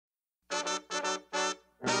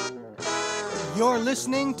You're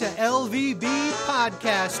listening to LVB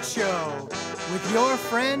Podcast Show with your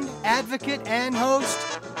friend, advocate, and host,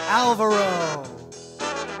 Alvaro.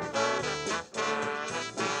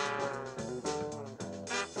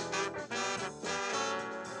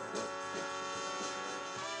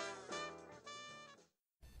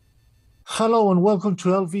 Hello and welcome to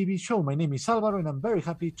LVB Show. My name is Alvaro and I'm very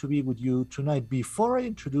happy to be with you tonight. Before I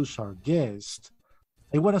introduce our guest,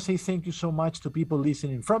 I want to say thank you so much to people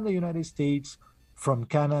listening from the United States, from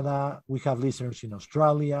Canada. We have listeners in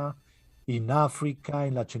Australia, in Africa,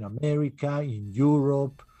 in Latin America, in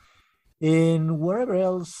Europe, and wherever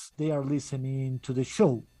else they are listening to the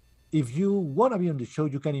show. If you want to be on the show,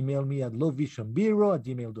 you can email me at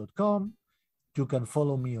lovevisionbureau@gmail.com. You can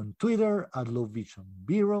follow me on Twitter at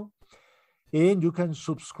lovevisionbureau. And you can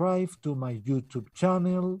subscribe to my YouTube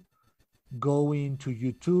channel. Go into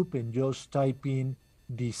YouTube and just type in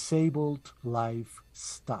Disabled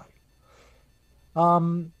Lifestyle.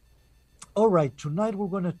 All right, tonight we're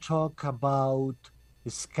going to talk about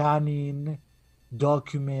scanning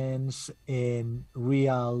documents and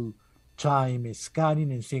real-time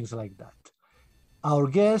scanning and things like that. Our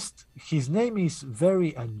guest, his name is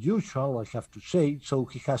very unusual, I have to say, so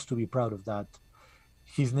he has to be proud of that.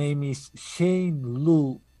 His name is Shane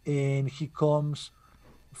Liu, and he comes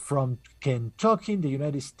from Kentucky in the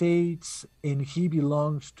United States, and he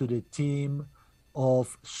belongs to the team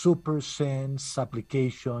of SuperSense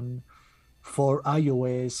application for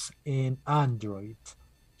iOS and Android.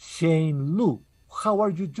 Shane Liu, how are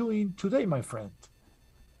you doing today, my friend?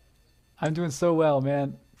 I'm doing so well,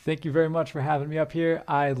 man. Thank you very much for having me up here.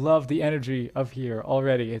 I love the energy of here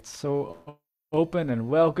already. It's so open and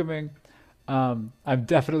welcoming. I'm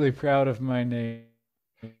definitely proud of my name.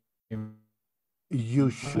 You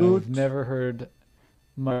should. I've never heard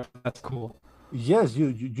much. That's cool. Yes,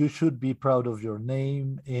 you should be proud of your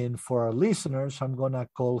name. And for our listeners, I'm gonna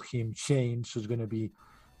call him Shane, so it's gonna be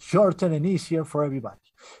shorter and easier for everybody.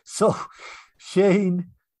 So, Shane,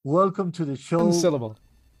 welcome to the show. One syllable.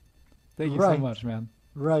 Thank you so much, man.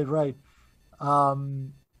 Right.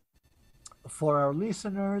 For our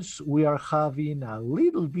listeners, we are having a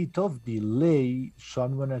little bit of delay, so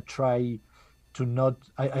I'm going to try to not,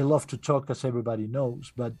 I love to talk as everybody knows,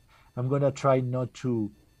 but I'm going to try not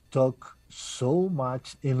to talk so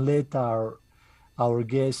much and let our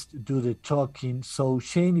guest do the talking. So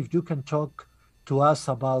Shane, if you can talk to us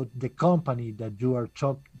about the company that you are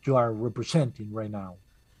representing right now.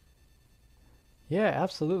 Yeah,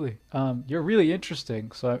 absolutely. You're really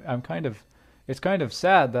interesting. So it's kind of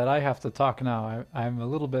sad that I have to talk now. I'm a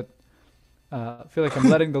little bit, feel like I'm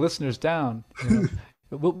letting the listeners down. You know?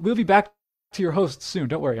 We'll be back to your host soon.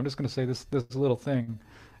 Don't worry. I'm just going to say this little thing,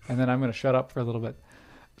 and then I'm going to shut up for a little bit.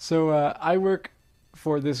 So I work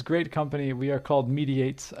for this great company. We are called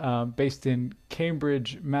Mediate, based in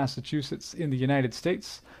Cambridge, Massachusetts, in the United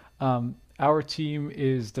States. Our team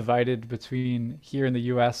is divided between here in the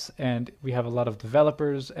U.S., and we have a lot of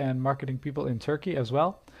developers and marketing people in Turkey as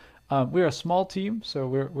well. We're a small team, so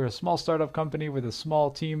we're a small startup company with a small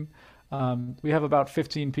team. We have about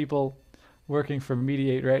 15 people working for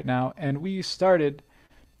Mediate right now, and we started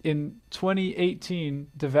in 2018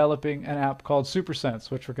 developing an app called SuperSense,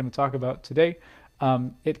 which we're going to talk about today.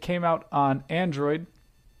 It came out on Android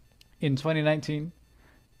in 2019.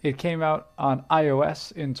 It came out on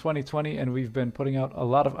iOS in 2020, and we've been putting out a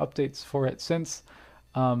lot of updates for it since.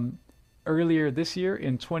 Earlier this year,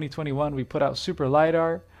 in 2021, we put out Super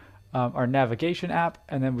LiDAR, our navigation app,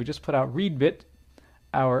 and then we just put out ReadBit,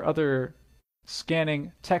 our other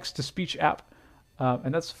scanning text-to-speech app,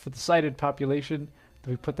 and that's for the sighted population.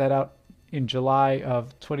 We put that out in July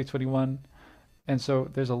of 2021, and so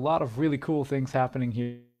there's a lot of really cool things happening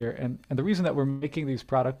here. And the reason that we're making these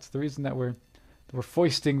products, the reason that we're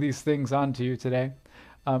foisting these things onto you today,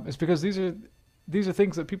 is because these are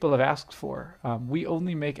things that people have asked for. We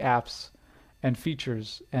only make apps and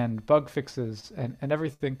features and bug fixes and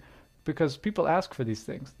everything because people ask for these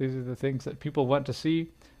things. These are the things that people want to see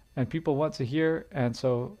and people want to hear. And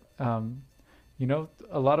so, a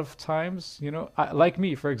lot of times, like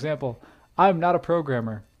me, for example, I'm not a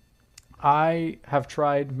programmer. I have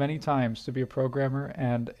tried many times to be a programmer,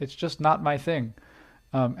 and it's just not my thing.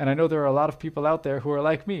 And I know there are a lot of people out there who are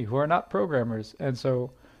like me, who are not programmers. And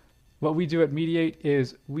so what we do at Mediate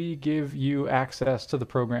is we give you access to the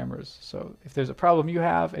programmers. So if there's a problem you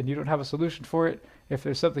have and you don't have a solution for it, if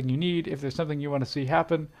there's something you need, if there's something you want to see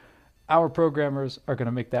happen, our programmers are going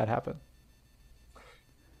to make that happen.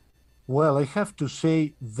 Well, I have to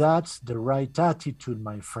say that's the right attitude,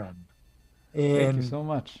 my friend. And thank you so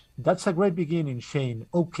much. That's a great beginning, Shane.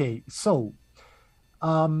 Okay, so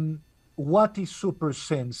what is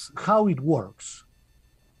SuperSense, how it works.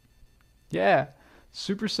 Yeah,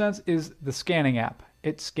 SuperSense is the scanning app.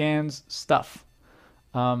 It scans stuff.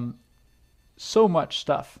 Um, so much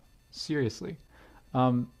stuff. Seriously.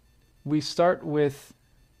 Um, we start with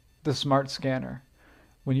the smart scanner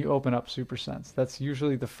when you open up SuperSense. That's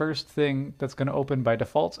usually the first thing that's going to open by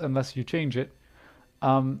default unless you change it.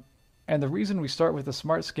 Um, and the reason we start with the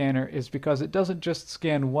smart scanner is because it doesn't just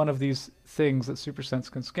scan one of these things that SuperSense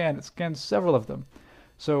can scan, it scans several of them.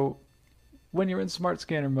 So when you're in smart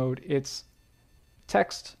scanner mode, it's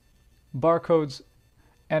text, barcodes,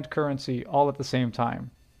 and currency all at the same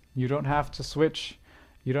time. You don't have to switch.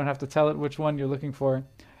 You don't have to tell it which one you're looking for.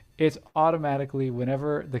 It's automatically,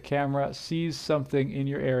 whenever the camera sees something in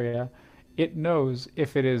your area, it knows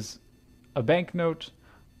if it is a banknote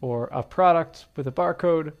or a product with a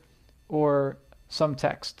barcode or some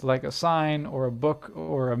text like a sign or a book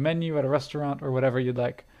or a menu at a restaurant or whatever you'd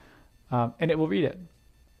like. And it will read it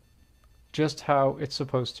just how it's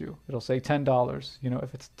supposed to. It'll say $10,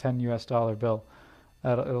 if it's a 10 US dollar bill.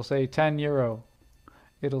 It'll say 10 euro.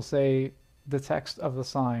 It'll say the text of the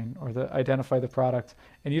sign or identify the product,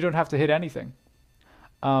 and you don't have to hit anything.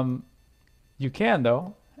 You can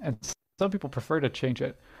though, and some people prefer to change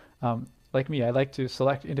it. Like me, I like to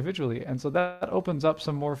select individually, and so that opens up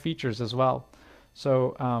some more features as well.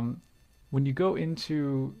 So when you go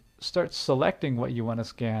into start selecting what you want to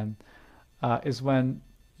scan, is when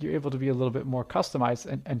you're able to be a little bit more customized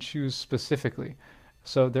and choose specifically.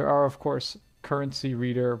 So there are, of course, currency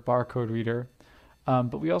reader, barcode reader,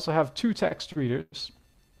 but we also have two text readers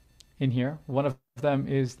in here. One of them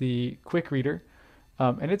is the quick reader,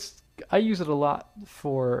 and I use it a lot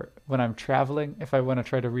for when I'm traveling, if I want to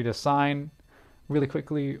try to read a sign really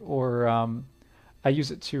quickly, or I use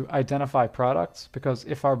it to identify products, because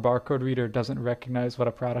if our barcode reader doesn't recognize what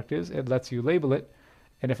a product is, it lets you label it.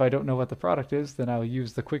 And if I don't know what the product is, then I'll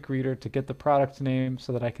use the quick reader to get the product name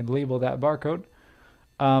so that I can label that barcode.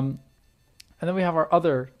 And then we have our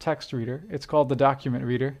other text reader. It's called the document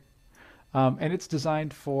reader. And it's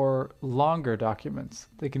designed for longer documents.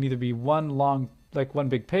 They can either be one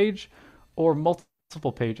big page, or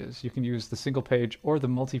multiple pages. You can use the single page or the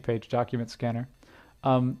multi-page document scanner.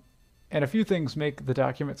 And a few things make the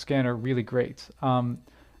document scanner really great.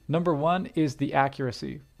 Number one is the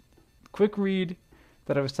accuracy. Quick read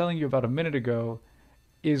that I was telling you about a minute ago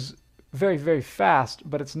is very, very fast,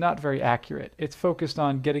 but it's not very accurate. It's focused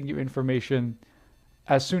on getting you information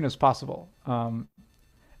as soon as possible.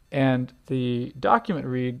 And the document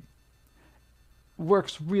read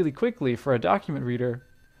works really quickly for a document reader,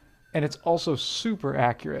 and it's also super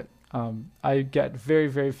accurate. I get very,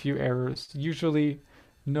 very few errors, usually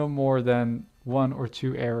no more than 1 or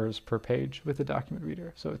 2 errors per page with the document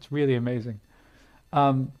reader. So it's really amazing.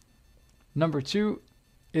 Number two,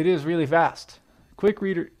 it is really fast. Quick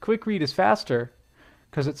read is faster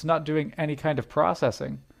because it's not doing any kind of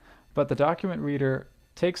processing, but the document reader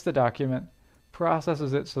takes the document,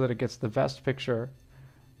 processes it so that it gets the best picture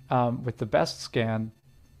with the best scan,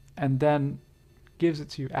 and then gives it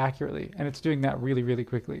to you accurately. And it's doing that really, really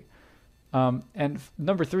quickly. And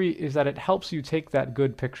number three is that it helps you take that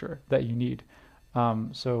good picture that you need.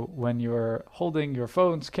 So when you're holding your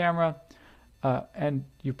phone's camera, and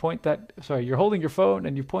you're holding your phone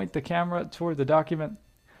and you point the camera toward the document,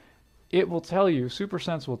 it will tell you,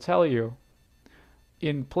 SuperSense will tell you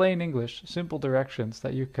in plain English, simple directions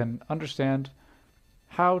that you can understand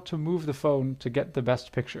how to move the phone to get the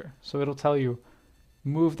best picture. So it'll tell you,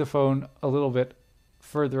 move the phone a little bit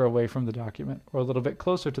further away from the document, or a little bit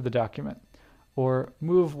closer to the document, or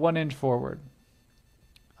move 1 inch forward.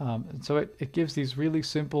 And so it gives these really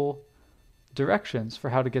simple directions for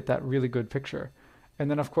how to get that really good picture.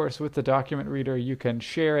 And then of course with the document reader you can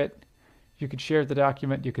share it, you can share the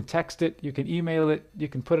document, you can text it, you can email it, you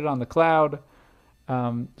can put it on the cloud,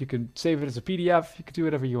 you can save it as a PDF, you can do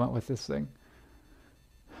whatever you want with this thing.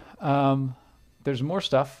 There's more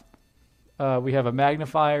stuff. We have a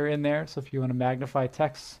magnifier in there, so if you want to magnify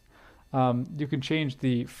text, you can change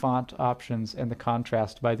the font options and the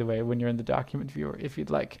contrast, by the way, when you're in the document viewer if you'd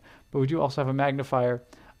like. But we do also have a magnifier.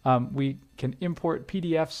 We can import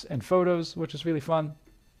PDFs and photos, which is really fun.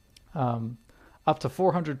 Up to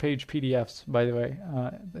 400-page PDFs, by the way.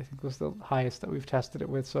 I think was the highest that we've tested it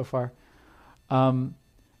with so far.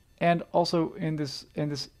 And also in this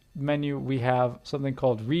menu, we have something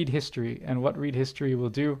called Read History. And what Read History will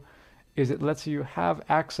do is it lets you have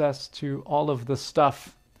access to all of the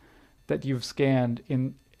stuff that you've scanned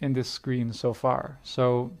in this screen so far.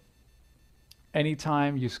 So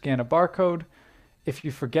anytime you scan a barcode, if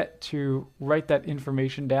you forget to write that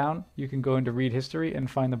information down, you can go into Read History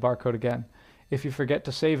and find the barcode again. if you forget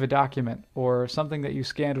to save a document or something that you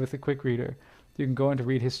scanned with a quick reader, you can go into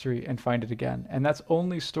Read History and find it again. And that's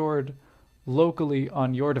only stored locally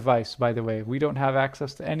on your device, by the way. We don't have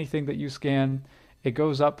access to anything that you scan. It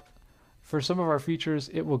goes up. For some of our features,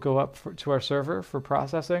 it will go up to our server for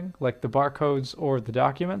processing, like the barcodes or the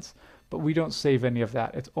documents, but we don't save any of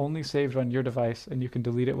that. It's only saved on your device, and you can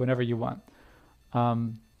delete it whenever you want.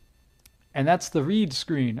 And that's the read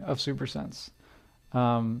screen of SuperSense.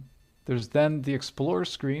 There's then the Explore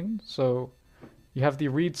screen. So you have the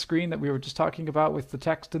read screen that we were just talking about with the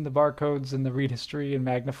text and the barcodes and the read history and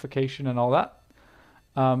magnification and all that.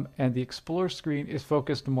 And the Explore screen is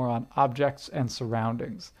focused more on objects and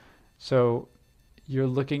surroundings. So you're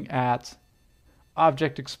looking at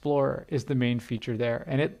Object Explorer is the main feature there,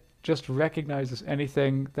 and it just recognizes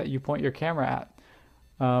anything that you point your camera at.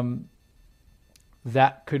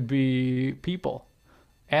 That could be people,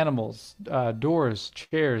 animals, doors,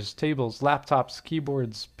 chairs, tables, laptops,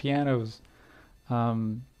 keyboards, pianos,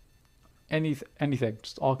 anything,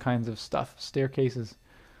 just all kinds of stuff, staircases,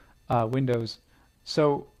 windows.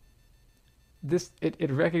 So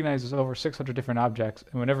it recognizes over 600 different objects,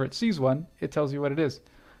 and whenever it sees one, it tells you what it is.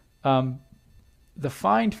 The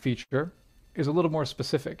Find feature is a little more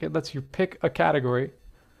specific. It lets you pick a category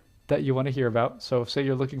that you want to hear about. So say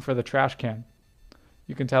you're looking for the trash can.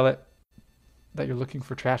 You can tell it that you're looking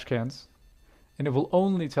for trash cans, and it will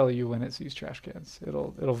only tell you when it sees trash cans.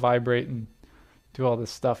 It'll vibrate and do all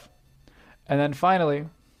this stuff. And then finally,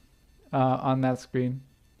 on that screen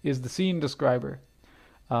is the Scene Describer.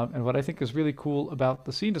 And what I think is really cool about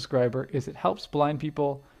the Scene Describer is it helps blind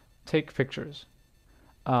people take pictures.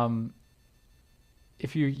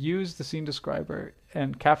 If you use the Scene Describer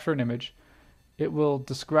and capture an image, it will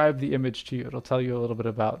describe the image to you. It'll tell you a little bit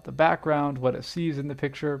about the background, what it sees in the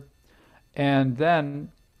picture, and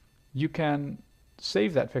then you can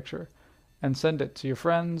save that picture and send it to your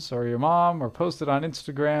friends or your mom or post it on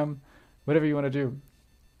Instagram, whatever you want to do.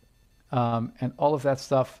 And all of that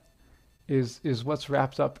stuff is what's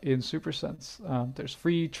wrapped up in SuperSense. There's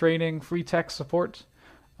free training, free tech support.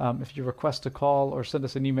 If you request a call or send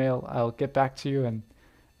us an email, I'll get back to you and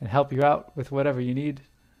help you out with whatever you need.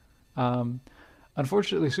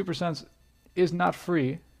 Unfortunately, SuperSense is not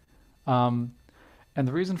free. And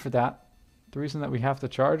the reason for that, the reason that we have to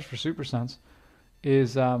charge for SuperSense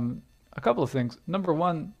is a couple of things. Number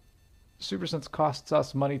one, SuperSense costs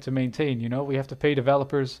us money to maintain. We have to pay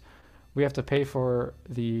developers. We have to pay for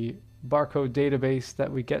the barcode database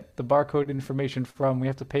that we get the barcode information from. We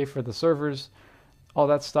have to pay for the servers, all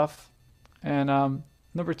that stuff. And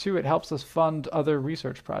number two, it helps us fund other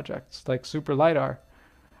research projects like Super LiDAR,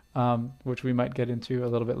 which we might get into a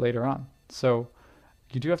little bit later on. So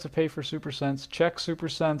you do have to pay for SuperSense. Check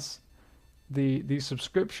SuperSense. The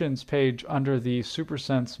subscriptions page under the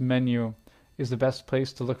SuperSense menu is the best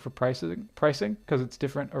place to look for pricing because it's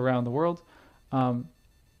different around the world.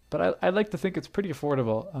 But I like to think it's pretty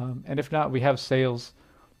affordable. And if not, we have sales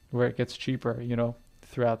where it gets cheaper,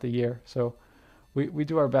 throughout the year. So we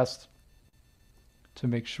do our best to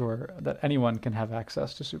make sure that anyone can have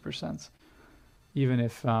access to SuperSense, even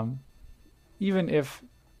if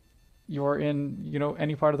you're in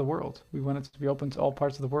any part of the world. We want it to be open to all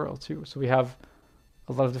parts of the world too. So we have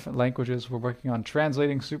a lot of different languages. We're working on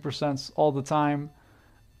translating SuperSense all the time.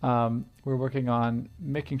 We're working on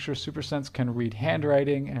making sure SuperSense can read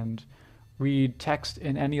handwriting and read text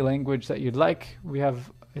in any language that you'd like. We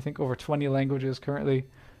have, I think, over 20 languages currently.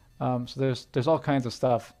 So there's all kinds of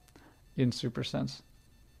stuff in SuperSense.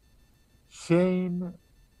 Shane,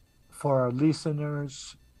 for our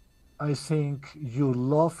listeners, I think you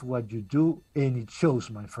love what you do, and it shows,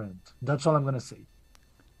 my friend. That's all I'm going to say.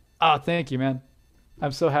 Oh, thank you, man.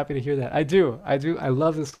 I'm so happy to hear that. I do. I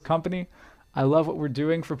love this company. I love what we're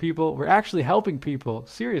doing for people. We're actually helping people.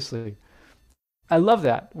 Seriously. I love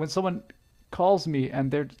that. When someone calls me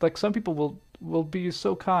and they're like, some people will be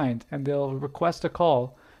so kind and they'll request a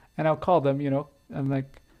call and I'll call them, I'm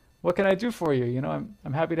like, what can I do for you?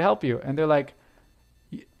 I'm happy to help you. And they're like,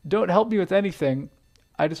 don't help me with anything.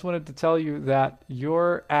 I just wanted to tell you that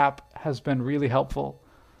your app has been really helpful.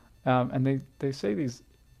 And they say these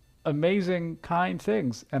amazing, kind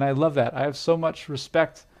things. And I love that. I have so much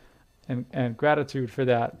respect and gratitude for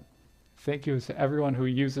that. Thank you to everyone who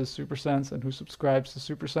uses SuperSense and who subscribes to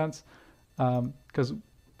SuperSense.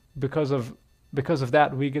 Because of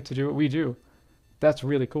that, we get to do what we do. That's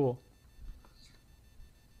really cool.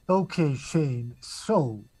 Okay, Shane.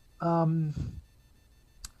 So,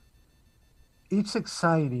 it's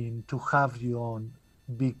exciting to have you on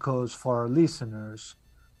because for our listeners,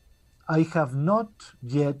 I have not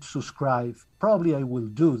yet subscribed. Probably I will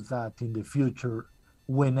do that in the future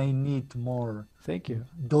when I need more Thank you.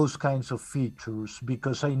 those kinds of features,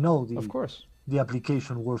 because I know Of course. the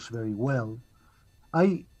application works very well.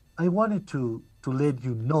 I wanted to let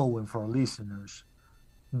you know, and for our listeners,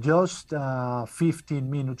 just 15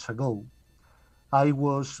 minutes ago, I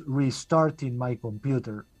was restarting my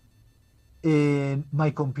computer, and my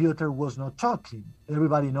computer was not talking.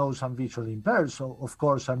 Everybody knows I'm visually impaired, so of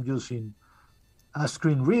course I'm using a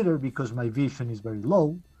screen reader because my vision is very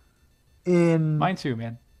low. And Mine too,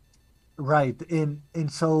 man. right, and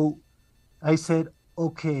so I said,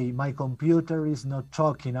 okay, my computer is not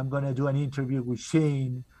talking. I'm gonna do an interview with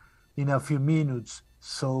Shane in a few minutes.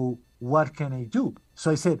 So what can I do?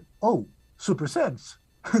 So I said, oh, SuperSense.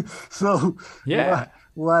 So Yeah.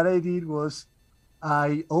 what I did was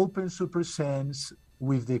I opened SuperSense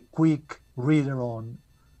with the quick reader on,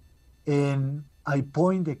 and I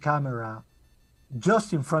point the camera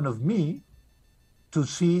just in front of me to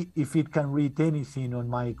see if it can read anything on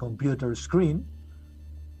my computer screen.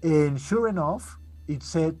 And sure enough, it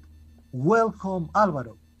said, welcome,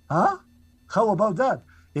 Alvaro. Huh? How about that?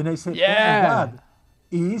 And I said, oh my Yeah. God,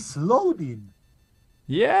 it's loading.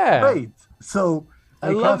 Yeah. Great. So I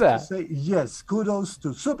I love have to that. say, yes, kudos to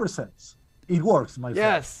SuperSense. It works, my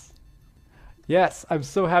friend. Yes. Yes, I'm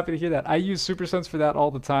so happy to hear that. I use SuperSense for that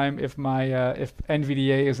all the time. If my if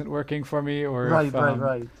NVDA isn't working for me, or Right,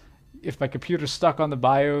 right. if my computer's stuck on the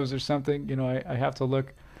BIOS or something, I have to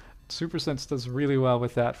look. SuperSense does really well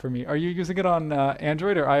with that for me. Are you using it on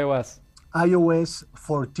Android or iOS? iOS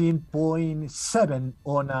 14.7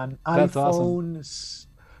 on an That's awesome.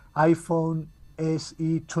 iPhone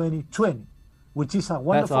SE 2020, which is a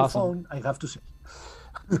wonderful awesome. phone, I have to say.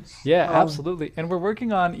 Yeah, Um, absolutely. And we're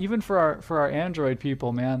working on, even for our Android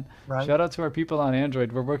people, man. Right. Shout out to our people on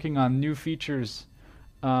Android. We're working on new features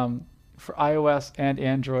for iOS and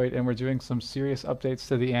Android, and we're doing some serious updates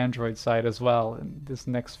to the Android side as well in this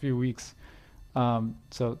next few weeks.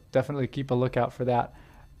 So definitely keep a lookout for that.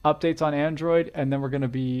 Updates on Android, and then we're going to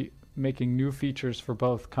be making new features for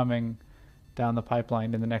both coming down the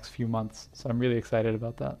pipeline in the next few months. So I'm really excited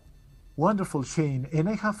about that. Wonderful, Shane. And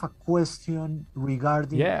I have a question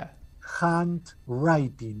regarding Yeah.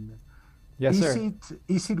 handwriting. Yes, sir.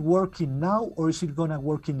 Is it working now, or is it gonna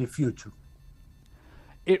work in the future?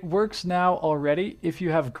 It works now already if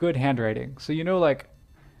you have good handwriting. So like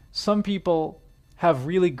some people have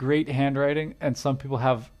really great handwriting and some people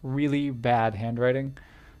have really bad handwriting.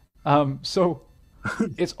 So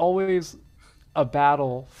it's always a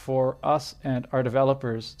battle for us and our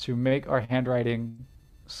developers to make our handwriting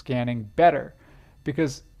scanning better,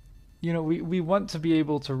 because we want to be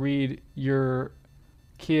able to read your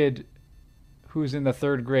kid who's in the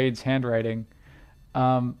third grade's handwriting.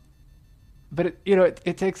 But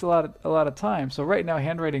it takes a lot of time. So right now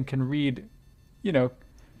handwriting can read,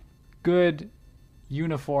 good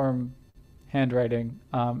uniform handwriting,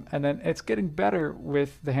 and then it's getting better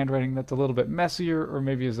with the handwriting that's a little bit messier, or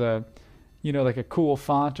maybe is like a cool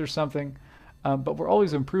font or something. But we're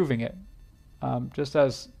always improving it, just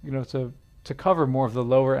as to cover more of the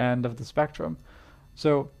lower end of the spectrum.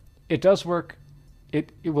 So it does work.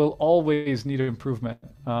 It will always need improvement,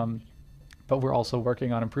 but we're also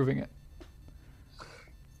working on improving it.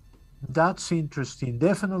 That's interesting.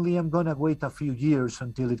 Definitely, I'm gonna wait a few years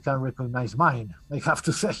until it can recognize mine, I have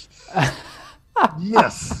to say.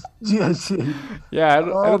 Yes, yes, Yeah, I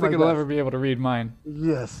oh don't my think it'll God. ever be able to read mine.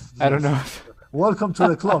 Yes, I don't yes. know. Welcome to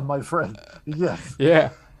the club, my friend. Yes. Yeah,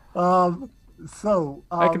 Um, so,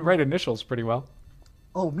 I can write initials pretty well.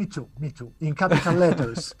 oh, me too, me too. In capital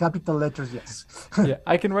letters, capital letters, yes. Yeah,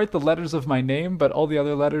 I can write the letters of my name, but all the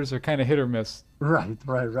other letters are kind of hit or miss. Right,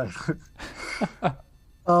 right.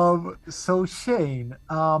 So Shane,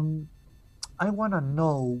 I want to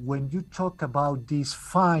know, when you talk about this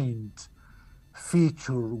find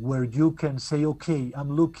feature where you can say, okay, I'm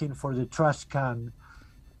looking for the trash can,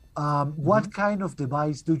 what kind of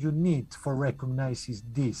device do you need for recognizing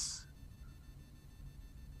this?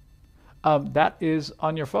 That is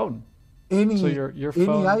on your phone. Any So your any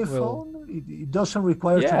phone will. iPhone? It doesn't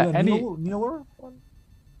require to Yeah, be a any. newer one?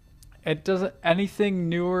 It doesn't anything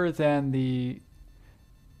newer than the.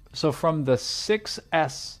 So from the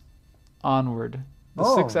 6S onward, the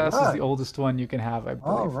Oh, 6S is the right. oldest one you can have, I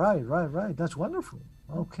Oh, believe. right. That's wonderful.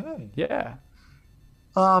 Okay. Yeah,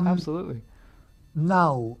 Um, absolutely.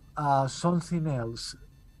 Now, something else.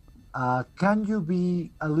 Can you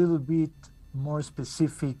be a little bit more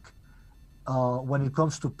specific when it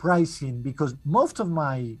comes to pricing? Because most of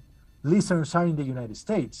my listeners are in the United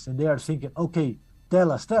States and they are thinking, okay,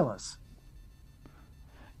 tell us.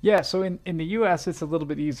 Yeah, so in the US it's a little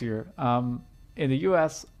bit easier. In the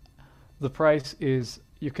US, the price is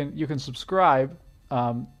you can subscribe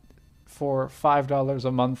for $5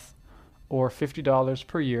 a month or $50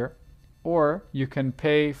 per year, or you can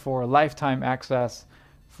pay for lifetime access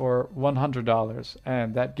for $100,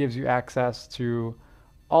 and that gives you access to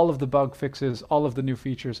all of the bug fixes, all of the new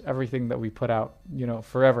features, everything that we put out,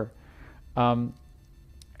 forever.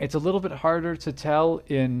 It's a little bit harder to tell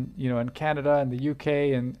in Canada and the UK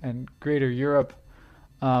and greater Europe,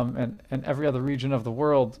 and every other region of the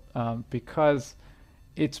world, because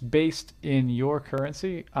it's based in your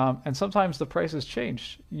currency, and sometimes the prices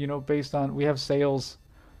change, based on, we have sales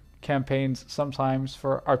campaigns sometimes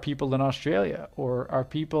for our people in Australia or our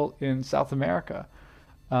people in South America.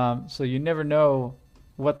 So you never know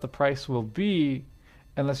what the price will be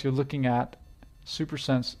unless you're looking at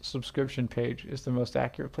SuperSense subscription page is the most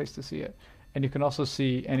accurate place to see it. And you can also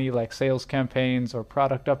see any like sales campaigns or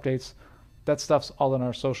product updates. That stuff's all in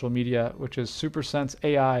our social media, which is SuperSense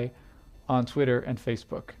AI on Twitter and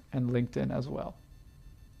Facebook and LinkedIn as well.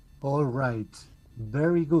 All right.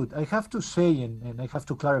 Very good. I have to say, and I have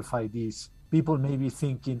to clarify this, people may be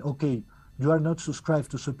thinking, okay, you are not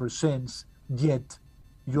subscribed to SuperSense, yet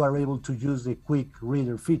you are able to use the quick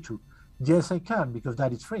reader feature. Yes, I can, because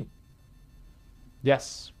that is free.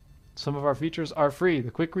 Yes, some of our features are free.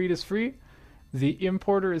 The quick read is free. The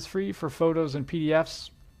importer is free for photos and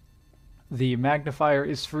PDFs. The magnifier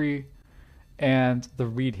is free. And the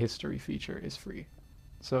read history feature is free.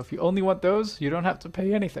 So if you only want those, you don't have to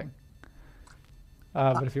pay anything.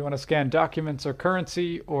 But if you want to scan documents or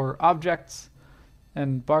currency or objects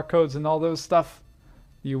and barcodes and all those stuff,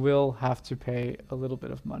 you will have to pay a little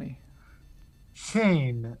bit of money.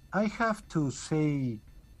 Shane, I have to say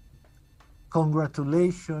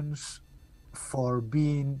congratulations for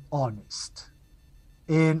being honest.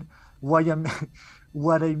 And what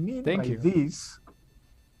I mean Thank by you. this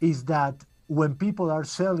is that when people are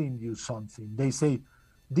selling you something, they say,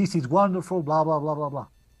 this is wonderful, blah, blah, blah, blah, blah.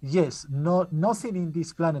 Yes, nothing in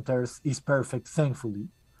this planet Earth is perfect, thankfully,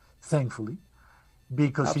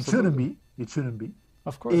 because Absolutely. it shouldn't be.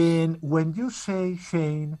 Of course. And when you say,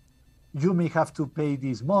 Shane, you may have to pay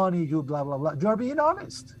this money, you blah, blah, blah, you're being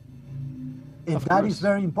honest. And Of that course. is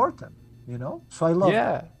very important, So I love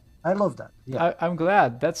Yeah. that. I love that. Yeah. I'm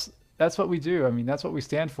glad. That's what we do. I mean, that's what we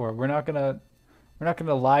stand for. We're not gonna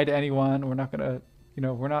lie to anyone. We're not gonna,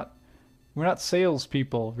 we're not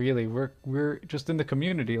salespeople, really. We're just in the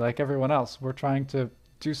community like everyone else. We're trying to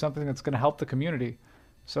do something that's going to help the community.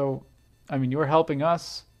 So, I mean, you're helping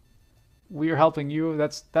us. We are helping you.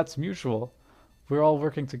 That's mutual. We're all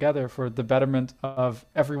working together for the betterment of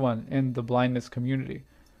everyone in the blindness community,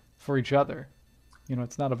 for each other.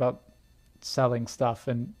 It's not about selling stuff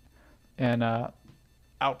and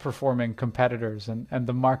outperforming competitors and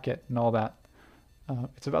the market and all that.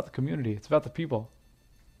 It's about the community. It's about the people.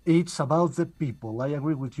 It's about the people. I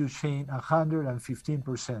agree with you, Shane,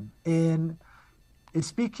 115%. And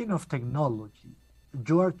speaking of technology,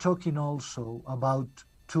 you are talking also about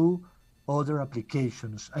two other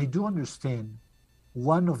applications. I do understand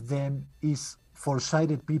one of them is for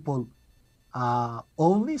sighted people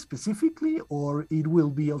only specifically, or it will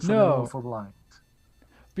be also available No, for blind?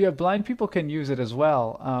 but yeah, blind people can use it as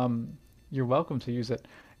well. You're welcome to use it.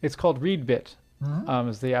 It's called Readbit. Mhm.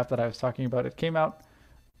 Is the app that I was talking about. It came out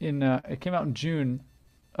in June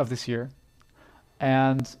of this year,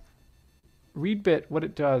 and Readbit, what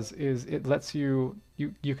it does is it lets you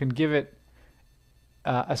can give it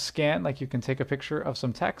a scan, like you can take a picture of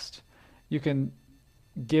some text, you can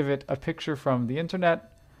give it a picture from the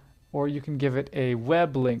internet, or you can give it a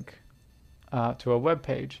web link to a web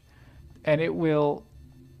page, and it will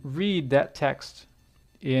read that text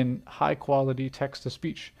in high quality text to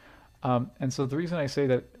speech. And so the reason I say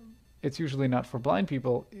that it's usually not for blind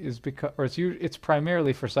people is because, or it's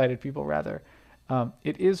primarily for sighted people rather.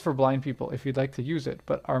 It is for blind people if you'd like to use it,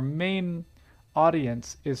 but our main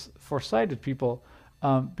audience is for sighted people,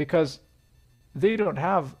 because they don't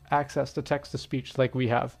have access to text to speech like we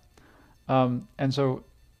have. And so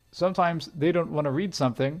sometimes they don't want to read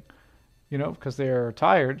something, because they're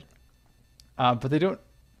tired, but they don't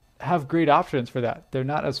have great options for that. They're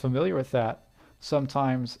not as familiar with that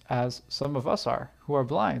sometimes as some of us are who are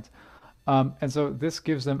blind. And so this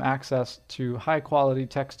gives them access to high quality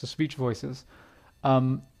text to speech voices.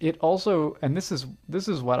 It also, and this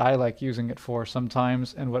is what I like using it for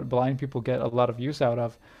sometimes, and what blind people get a lot of use out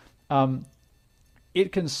of.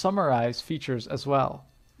 It can summarize features as well.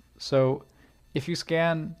 So if you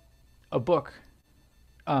scan a book,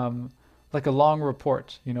 like a long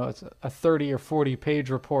report, it's a 30 or 40 page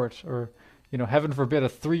report, or, heaven forbid, a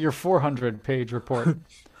 300 or 400 page report,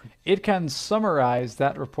 it can summarize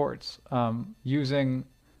that report using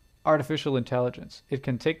artificial intelligence. It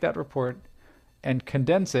can take that report and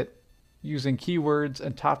condense it using keywords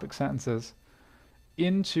and topic sentences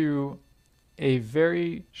into a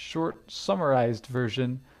very short summarized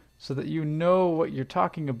version so that you know what you're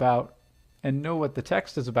talking about and know what the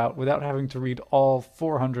text is about without having to read all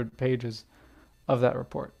 400 pages of that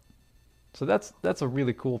report. So that's a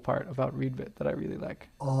really cool part about Readbit that I really like.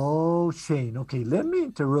 Oh, Shane. Okay, let me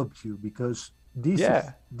interrupt you because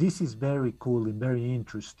Yeah. this is very cool and very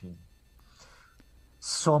interesting.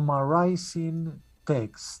 Summarizing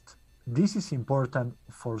text. This is important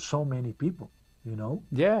for so many people, you know.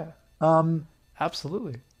 Yeah, Um,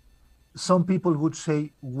 absolutely. some people would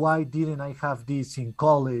say, why didn't I have this in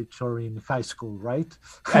college or in high school, right?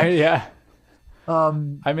 Yeah.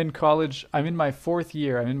 Um, I'm in college. I'm in my fourth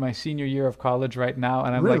year. I'm in my senior year of college right now.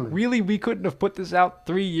 And I'm like, really? really? We couldn't have put this out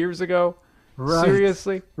 3 years ago? Right,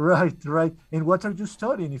 Seriously? right, right. And what are you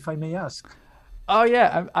studying, if I may ask? Oh,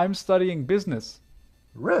 yeah. I'm studying business.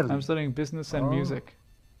 I'm Really? studying business and Oh, music.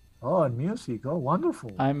 oh, and music. Oh,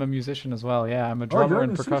 wonderful. I'm a musician as well. Yeah, I'm a Oh, drummer you're a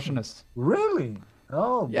and musician. percussionist. Really?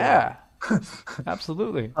 Oh, boy. Yeah,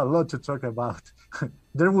 absolutely. A lot to talk about.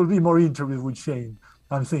 There will be more interviews with Shane,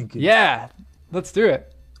 I'm thinking. Yeah, let's do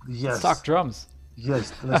it. Let's talk Yes, drums.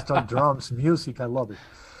 yes. Let's talk drums, music. I love it.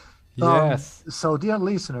 Yes, So, dear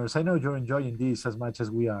listeners, I know you're enjoying this as much as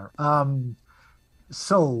we are.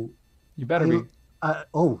 So, you better I, be.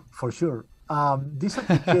 oh, for sure. This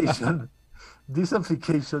application, this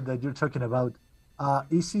application that you're talking about,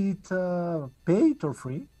 is it paid or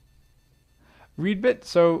free? Readbit.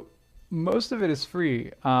 So most of it is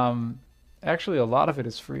free. Actually, a lot of it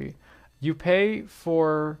is free. You pay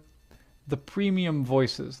for the premium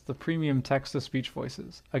voices, the premium text-to-speech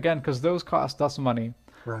voices. Again, because those cost us money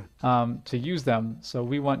Right, to use them. So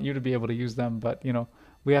we want you to be able to use them, but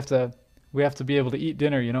we have to we have to be able to eat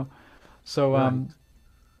dinner. So right.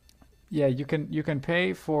 yeah, you can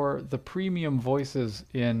pay for the premium voices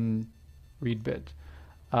in Readbit.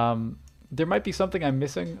 There might be something I'm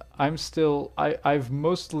missing. I'm still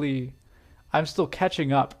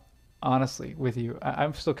catching up, honestly, with you.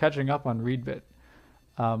 I'm still catching up on Readbit.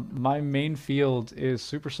 My main field is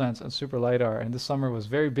SuperSense and Super LiDAR, and this summer was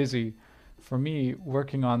very busy for me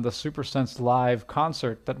working on the SuperSense live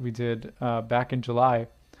concert that we did back in July.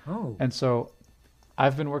 Oh, And so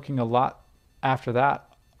I've been working a lot after that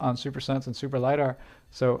on SuperSense and Super LiDAR.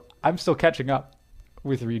 So I'm still catching up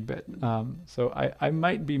with Readbit. So I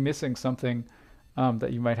might be missing something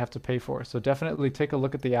that you might have to pay for. So definitely take a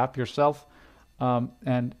look at the app yourself,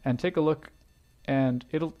 and take a look, and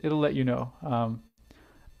it'll let you know.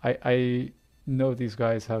 I know these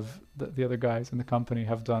guys the other guys in the company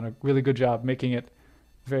have done a really good job making it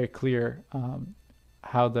very clear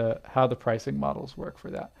how the pricing models work for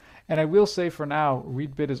that. And I will say for now,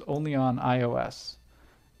 Readbit is only on iOS,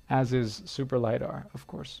 as is Super LiDAR, of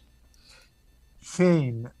course.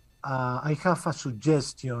 Shane, I have a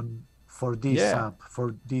suggestion for this Yeah, app,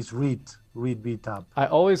 for this Readbeat app. I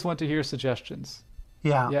always want to hear suggestions.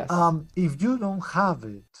 Yeah, Yes. if you don't have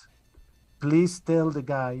it, please tell the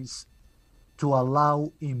guys to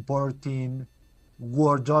allow importing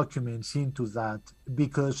Word documents into that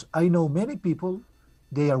because I know many people,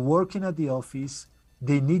 they are working at the office,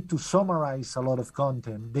 they need to summarize a lot of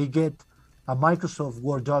content. They get a Microsoft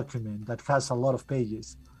Word document that has a lot of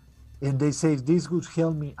pages, and they say this would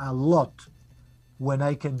help me a lot when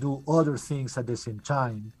I can do other things at the same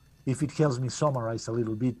time. If it helps me summarize a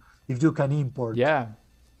little bit, if you can import Yeah.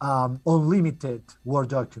 unlimited Word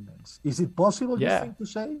documents, is it possible, you Yeah. think, to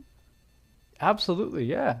say? Absolutely.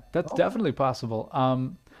 Yeah. That's Okay, definitely possible.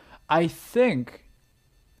 I think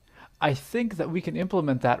I think that we can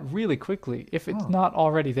implement that really quickly if it's oh, not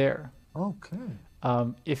already there. okay,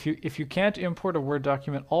 If you can't import a Word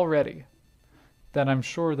document already, then I'm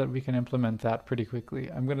sure that we can implement that pretty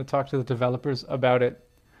quickly. I'm going to talk to the developers about it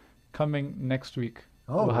coming next week.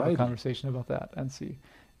 all We'll have a righty. conversation about that and see.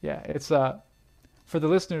 Yeah, it's for the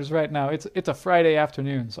listeners right now, it's a Friday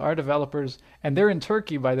afternoon. So our developers, and they're in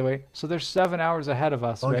Turkey, by the way, so they're 7 hours ahead of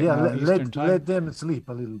us Oh right yeah, now, Eastern time. let them sleep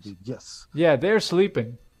a little bit. Yes. Yeah, they're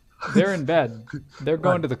sleeping. They're in bed. They're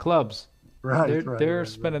going Right, to the clubs. right, They're right, right.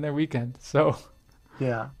 spending their weekend. So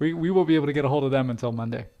Yeah, we won't be able to get a hold of them until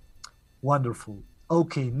Monday. wonderful.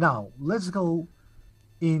 Okay, now let's go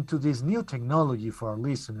into this new technology for our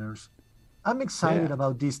listeners. I'm excited Yeah.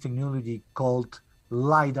 about this technology called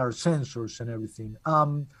LiDAR sensors and everything.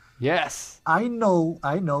 Yes. I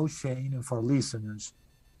know, Shane, and for listeners,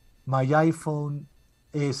 my iPhone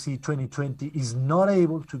SE 2020 is not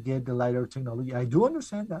able to get the LiDAR technology. I do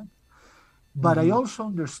understand that, but I Hmm. also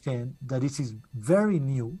understand that this is very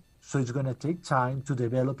new, so it's going to take time to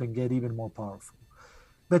develop and get even more powerful.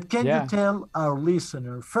 But can you Yeah. tell our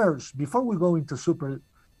listener first, before we go into super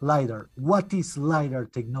LiDAR, what is LiDAR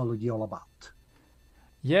technology all about?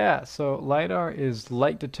 Yeah, so LiDAR is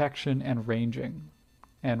light detection and ranging.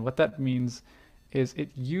 And what that means is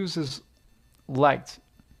it uses light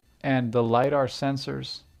and the LiDAR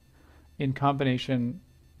sensors in combination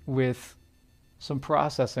with some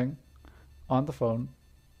processing on the phone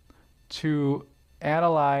to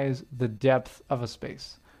analyze the depth of a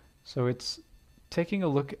space. So it's taking a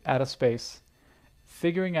look at a space,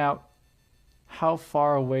 figuring out how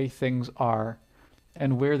far away things are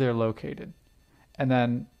and where they're located. And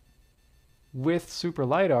then with Super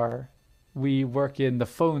LiDAR, we work in the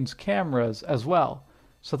phone's cameras as well,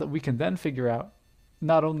 so that we can then figure out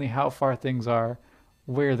not only how far things are,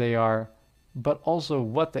 where they are, but also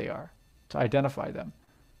what they are to identify them.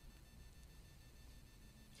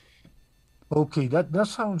 Okay, that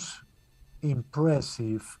sounds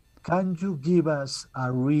impressive. Can you give us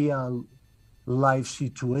a real life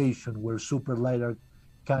situation where super LiDAR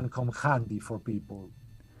can come handy for people?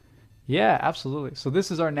 Yeah, absolutely. So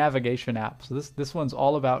this is our navigation app. So this one's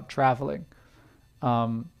all about traveling.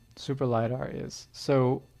 Super LiDAR is.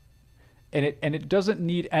 So and it doesn't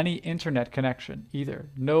need any internet connection either.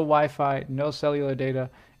 No Wi-Fi, no cellular data.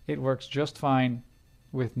 It works just fine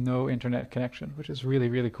with no internet connection, which is really,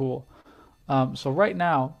 really cool. So right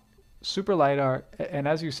now, Super LiDAR, and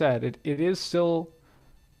as you said, it is still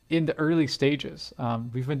in the early stages.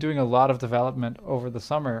 We've been doing a lot of development over the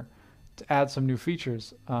summer to add some new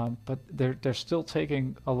features, but they're still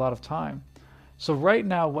taking a lot of time. So right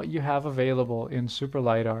now, what you have available in Super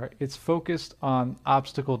LiDAR, it's focused on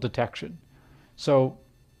obstacle detection. So,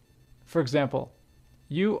 for example,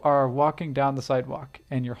 you are walking down the sidewalk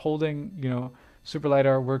and you're holding, Super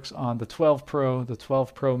LiDAR works on the 12 Pro, the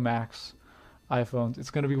 12 Pro Max iPhones. It's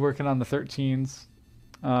going to be working on the 13s.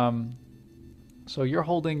 So you're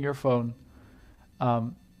holding your phone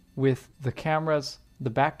with the cameras, the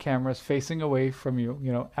back cameras facing away from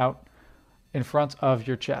you, out in front of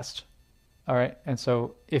your chest. All right. And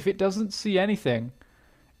so if it doesn't see anything,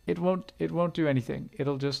 it won't do anything.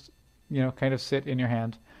 It'll just, kind of sit in your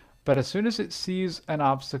hand. But as soon as it sees an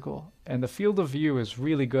obstacle, and the field of view is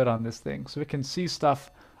really good on this thing, so it can see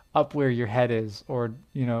stuff up where your head is, or,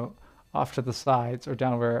 off to the sides, or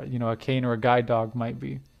down where, a cane or a guide dog might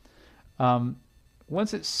be.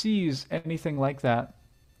 Once it sees anything like that,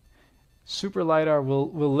 Super LiDAR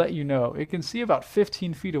will let you know. It can see about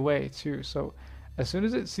 15 feet away too. So as soon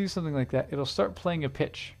as it sees something like that, it'll start playing a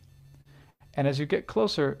pitch. And as you get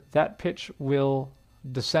closer, that pitch will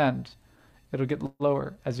descend. It'll get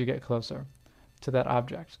lower as you get closer to that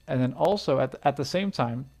object. And then also at the same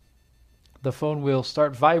time, the phone will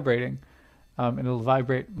start vibrating. And it'll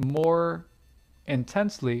vibrate more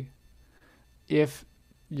intensely if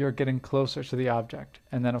you're getting closer to the object.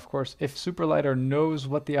 And then, of course, if Super LiDAR knows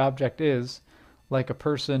what the object is, like a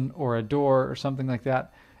person or a door or something like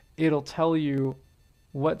that, it'll tell you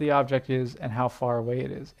what the object is and how far away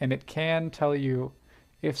it is. And it can tell you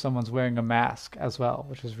if someone's wearing a mask as well,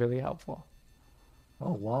 which is really helpful.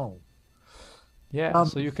 Oh, wow. Yeah,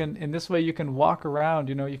 so you can, in this way, you can walk around,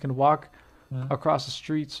 you can walk across the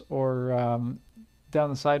streets or down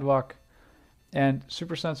the sidewalk, and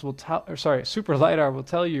Super LiDAR will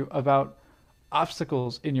tell you about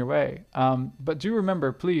obstacles in your way. But do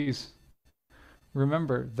remember, please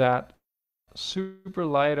remember that Super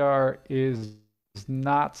LiDAR is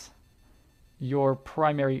not your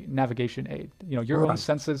primary navigation aid. Your own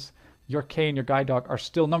senses, your cane, your guide dog are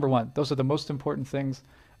still number one. Those are the most important things.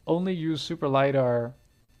 Only use Super LiDAR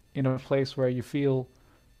in a place where you feel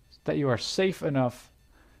that you are safe enough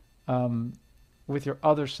with your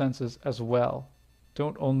other senses as well.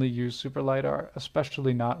 Don't only use Super LiDAR,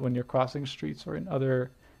 especially not when you're crossing streets or in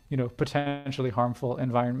other, potentially harmful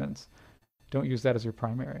environments. Don't use that as your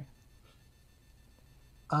primary.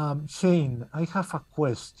 Shane, I have a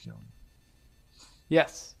question.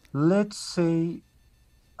 Yes. Let's say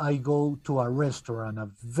I go to a restaurant, a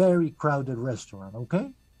very crowded restaurant,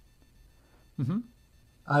 okay? Mm-hmm.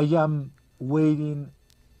 I am waiting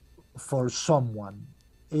for someone,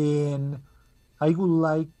 and I would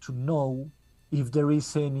like to know if there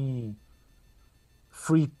is any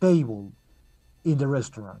free table in the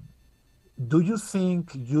restaurant. Do you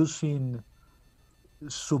think using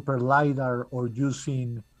Super LiDAR or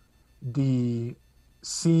using the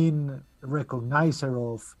scene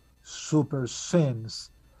recognizer of Super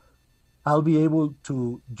Sense, I'll be able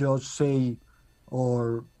to just say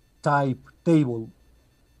or type table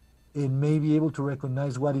and may be able to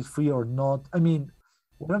recognize what is free or not? I mean,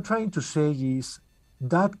 what I'm trying to say is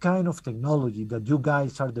that kind of technology that you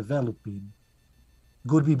guys are developing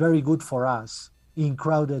would be very good for us in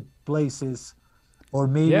crowded places, or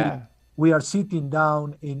maybe Yeah. we are sitting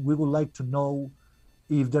down and we would like to know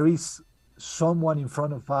if there is someone in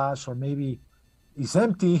front of us, or maybe it's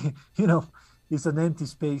empty, it's an empty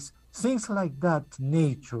space. Things like that,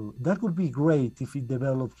 nature, that would be great if it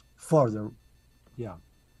develops further. Yeah.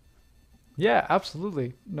 Yeah,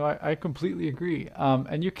 absolutely. No, I completely agree.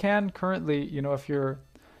 And you can currently,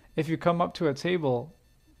 if you come up to a table,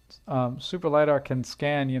 Super LiDAR can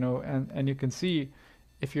scan, and you can see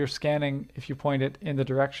if you're scanning, if you point it in the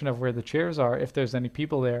direction of where the chairs are, if there's any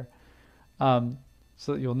people there, um,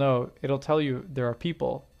 so that you'll know. It'll tell you there are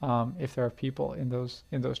people, if there are people in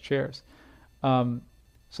those chairs. Um,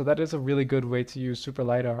 so that is a really good way to use Super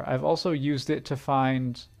LiDAR. I've also used it to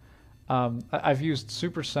find. I've used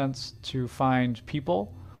SuperSense to find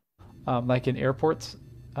people, like in airports,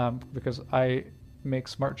 because I make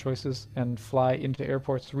smart choices and fly into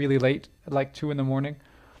airports really late, at like 2 in the morning.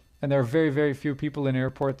 And there are very, very few people in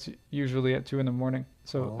airports, usually at 2 in the morning.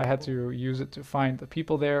 So I had Oh, to use it to find the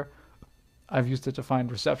people there. I've used it to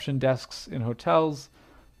find reception desks in hotels,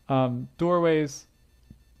 doorways,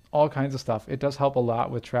 all kinds of stuff. It does help a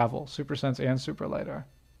lot with travel, SuperSense and Super LiDAR.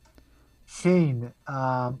 Shane,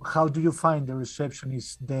 how do you find the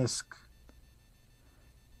receptionist desk?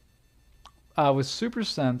 With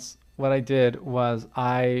SuperSense, what I did was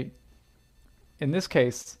in this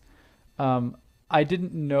case, um, I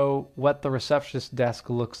didn't know what the receptionist desk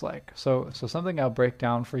looks like. So something I'll break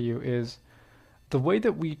down for you is the way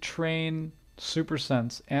that we train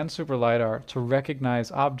SuperSense and Super LiDAR to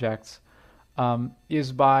recognize objects,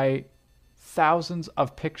 is by thousands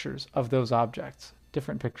of pictures of those objects,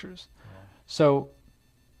 different pictures. So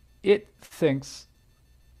it thinks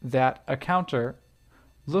that a counter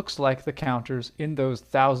looks like the counters in those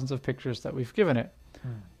thousands of pictures that we've given it.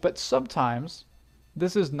 Hmm. But sometimes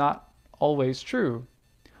this is not always true.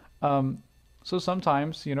 Um, so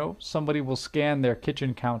sometimes, somebody will scan their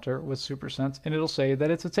kitchen counter with SuperSense and it'll say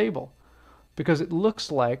that it's a table because it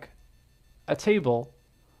looks like a table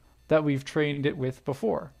that we've trained it with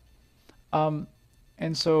before. Um,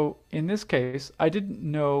 and so in this case, I didn't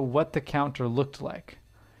know what the counter looked like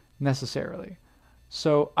necessarily.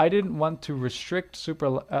 So I didn't want to restrict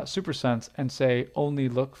SuperSense and say only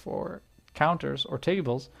look for counters or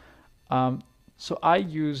tables. So I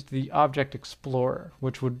used the Object Explorer,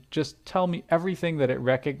 which would just tell me everything that it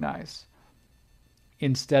recognized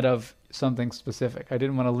instead of something specific. I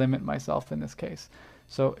didn't want to limit myself in this case.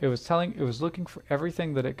 So it was looking for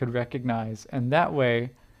everything that it could recognize, and that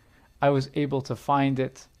way I was able to find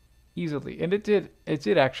it easily. And it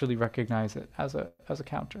did actually recognize it as a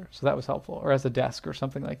counter. So that was helpful, or as a desk or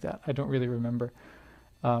something like that. I don't really remember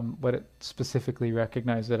what it specifically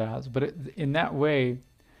recognized it as, but in that way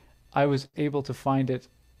I was able to find it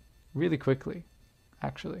really quickly,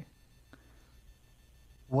 actually.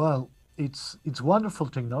 Well, it's wonderful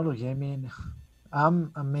technology. I mean,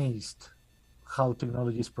 I'm amazed how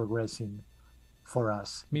technology is progressing for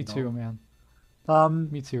us, Me too, man. Um,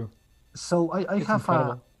 Me too. so I It's have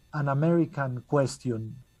incredible. an American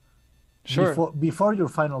question. Sure. Before your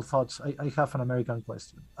final thoughts, I have an American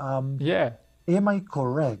question. Yeah. Am I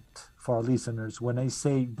correct for our listeners when I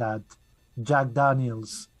say that Jack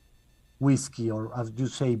Daniels whiskey, or as you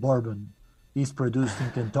say, bourbon, is produced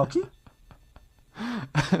in Kentucky?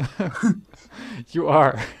 You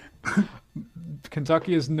are.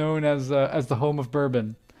 Kentucky is known as the home of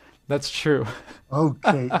bourbon. That's true.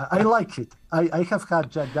 Okay, I like it. I have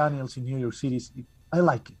had Jack Daniels in New York City. I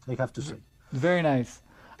like it, I have to say. Very nice.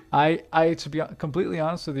 I to be completely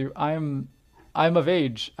honest with you, I'm of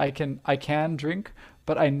age. I can drink,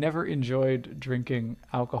 but I never enjoyed drinking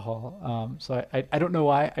alcohol. So I don't know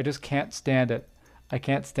why. I just can't stand it. I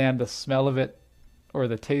can't stand the smell of it or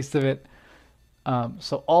the taste of it.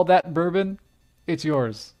 So all that bourbon, it's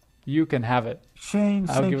yours. You can have it. Shane,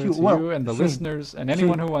 I'll thank give it you. to Well, you and the Shane, listeners and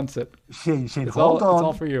anyone Shane, who wants it. Shane, It's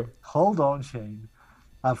all for you. hold on, Shane.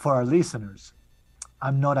 For our listeners,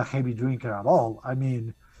 I'm not a heavy drinker at all. I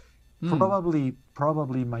mean, Hmm.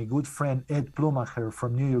 probably my good friend Ed Plumacher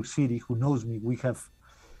from New York City, who knows me, we have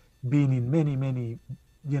been in many,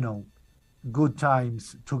 you know, good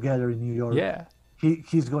times together in New York. Yeah.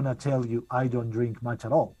 He's gonna tell you I don't drink much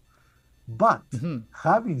at all. But Hmm.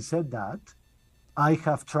 having said that, I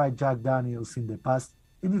have tried Jack Daniels in the past.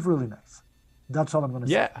 It is really nice. That's all I'm gonna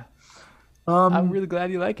say. Yeah. I'm Um, really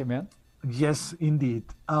glad you like it, man. yes, indeed.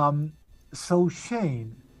 So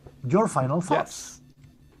Shane, your final thoughts. Yes.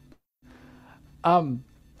 Um,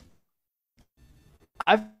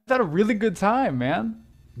 I've had a really good time, man.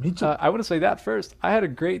 Me too. I want to say that first. I had a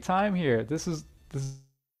great time here. This is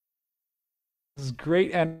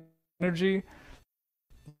great energy.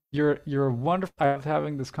 You're wonderful. I love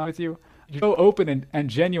having this con with you. You're so open and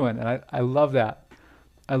genuine, and I love that.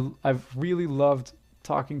 I've really loved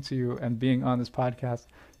talking to you and being on this podcast.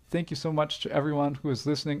 Thank you so much to everyone who is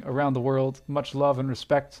listening around the world. Much love and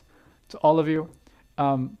respect to all of you.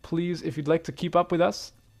 Please, if you'd like to keep up with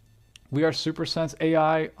us, we are SuperSense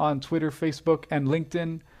AI on Twitter, Facebook, and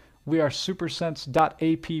LinkedIn. We are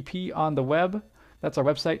supersense.app on the web. That's our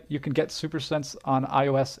website. You can get SuperSense on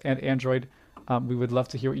iOS and Android. We would love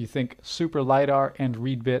to hear what you think. Super LiDAR and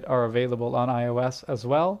Readbit are available on iOS as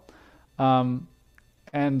well.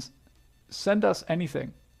 And send us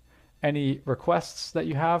anything. Any requests that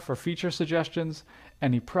you have for feature suggestions,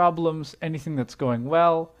 any problems, anything that's going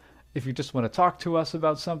well. If you just want to talk to us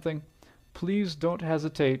about something, please don't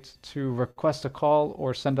hesitate to request a call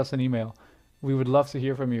or send us an email. We would love to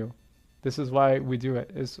hear from you. This is why we do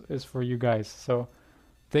it, is for you guys. So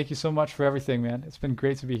thank you so much for everything, man. It's been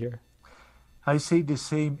great to be here. I say the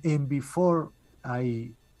same. And before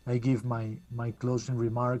I give my closing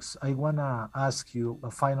remarks, I want to ask you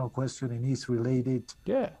a final question, and it's related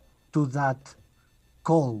to that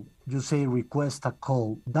call. You say request a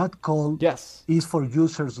call. That call yes. is for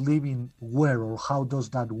users living where, or how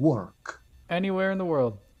does that work? Anywhere in the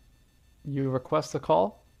world. You request a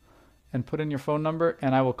call and put in your phone number,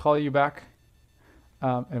 and I will call you back,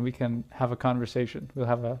 and we can have a conversation. We'll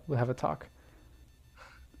have a talk.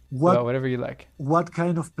 About whatever you like. What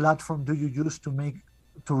kind of platform do you use to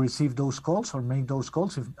receive those calls or make those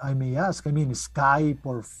calls, if I may ask? I mean, Skype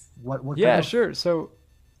or what? Yeah, sure. So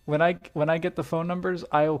when I get the phone numbers,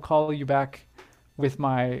 I'll call you back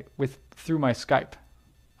through my Skype.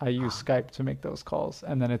 I use Skype to make those calls,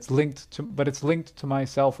 and then it's linked to my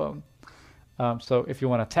cell phone. So if you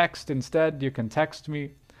want to text instead, you can text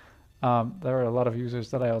me. There are a lot of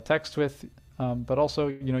users that I'll text with, but also,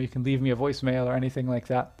 you can leave me a voicemail or anything like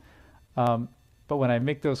that. But when I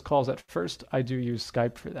make those calls at first, I do use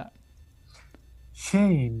Skype for that.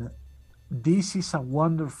 Shane, this is a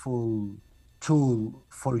wonderful tool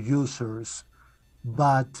for users,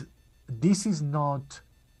 but this is not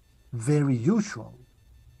very usual.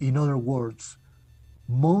 In other words,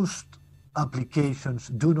 most applications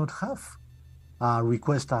do not have a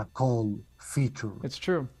request a call feature. It's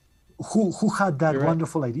true. Who had that You're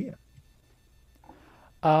wonderful idea?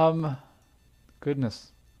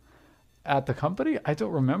 Goodness. At the company, I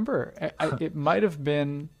don't remember. It might have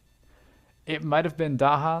been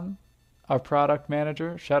Dahan, our product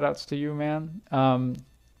manager. Shout outs to you, man.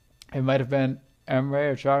 It might have been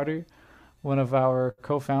Emre Achari, one of our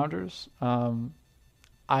co-founders.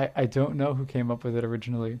 I don't know who came up with it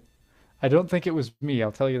originally. I don't think it was me,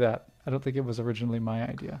 I'll tell you that. I don't think it was originally my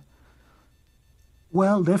idea.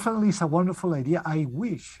 Well, definitely it's a wonderful idea. I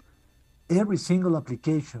wish every single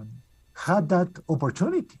application had that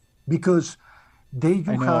opportunity, because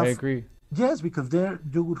I agree. Yes, because there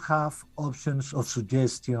you would have options of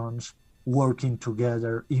suggestions, working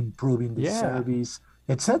together, improving the service,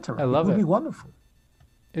 etc. I love it. It would be wonderful.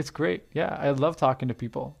 It's great. Yeah, I love talking to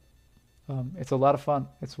people. It's a lot of fun.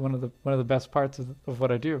 It's one of the best parts of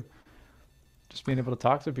what I do. Just being able to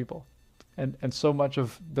talk to people. And so much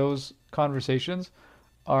of those conversations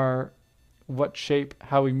are what shape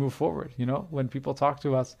how we move forward. When people talk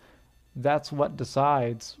to us, that's what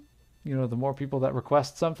decides, the more people that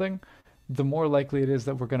request something, the more likely it is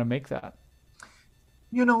that we're going to make that.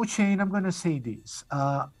 Shane, I'm going to say this.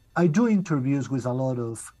 I do interviews with a lot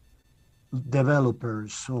of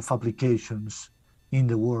developers of applications in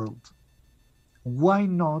the world. Why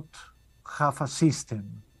not have a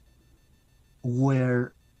system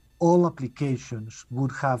where all applications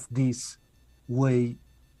would have this way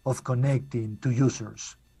of connecting to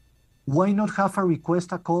users? Why not have a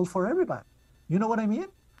request a call for everybody? You know what I mean?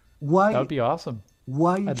 Why? That would be awesome.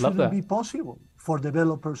 Why it shouldn't be possible for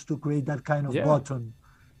developers to create that kind of button?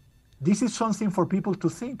 This is something for people to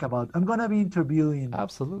think about. I'm going to be interviewing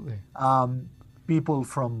absolutely people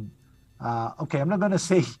from, I'm not going to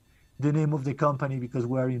say the name of the company because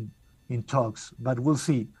we're in talks, but we'll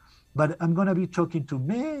see. But I'm going to be talking to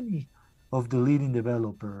many of the leading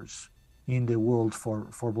developers in the world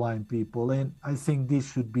for blind people. And I think this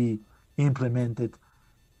should be implemented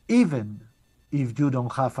even if you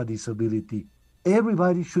don't have a disability.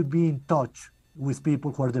 Everybody should be in touch with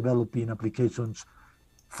people who are developing applications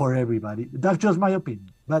for everybody. That's just my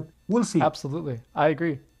opinion, but we'll see. Absolutely. I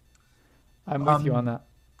agree. I'm with you on that.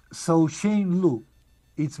 So Shane Liu,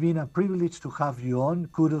 it's been a privilege to have you on.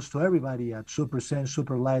 Kudos to everybody at SuperSense,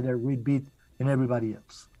 Super LiDAR, Readbit, and everybody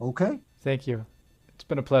else. Okay? Thank you. It's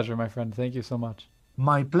been a pleasure, my friend. Thank you so much.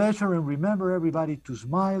 My pleasure. And remember, everybody, to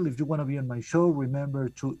smile. If you want to be on my show, remember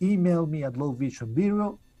to email me at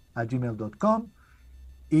lowvisionvideo@gmail.com.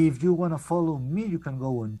 If you want to follow me, you can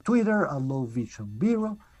go on Twitter at Low Vision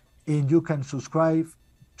Bureau, and you can subscribe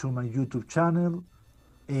to my YouTube channel.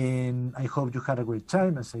 And I hope you had a great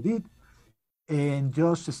time, as I did. And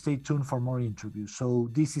just stay tuned for more interviews. So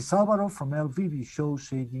this is Alvaro from LVB Show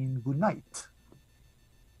saying good night.